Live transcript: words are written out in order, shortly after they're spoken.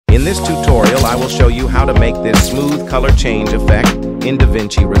In this tutorial, I will show you how to make this smooth color change effect in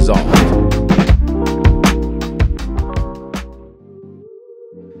DaVinci Resolve.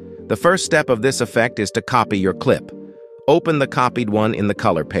 The first step of this effect is to copy your clip. Open the copied one in the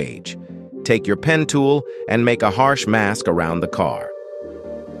color page. Take your pen tool and make a harsh mask around the car.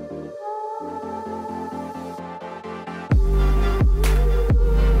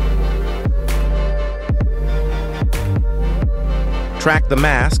 Track the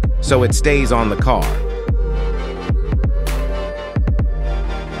mask so it stays on the car.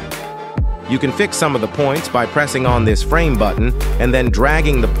 You can fix some of the points by pressing on this frame button and then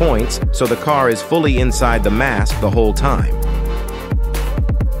dragging the points so the car is fully inside the mask the whole time.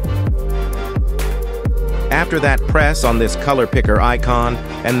 After that, press on this color picker icon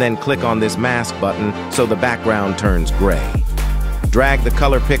and then click on this mask button so the background turns gray. Drag the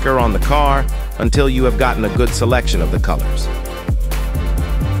color picker on the car until you have gotten a good selection of the colors.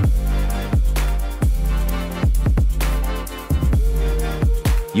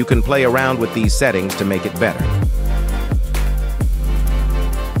 You can play around with these settings to make it better.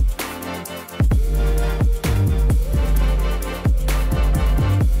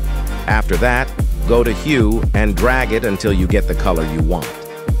 After that, go to Hue and drag it until you get the color you want.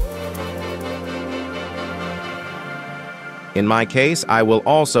 In my case, I will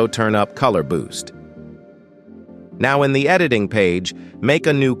also turn up Color Boost. Now in the editing page, make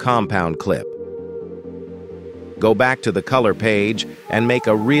a new compound clip. Go back to the color page and make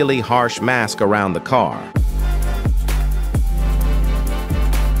a really harsh mask around the car.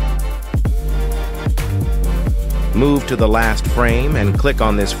 Move to the last frame and click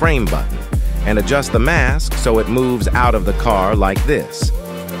on this frame button and adjust the mask so it moves out of the car like this.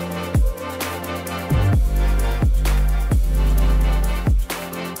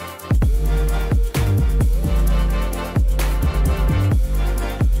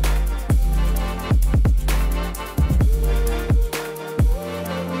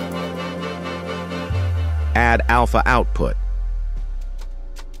 Add alpha output.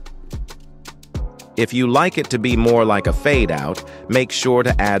 If you like it to be more like a fade out, make sure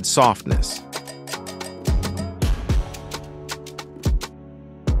to add softness.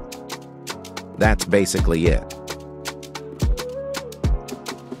 That's basically it.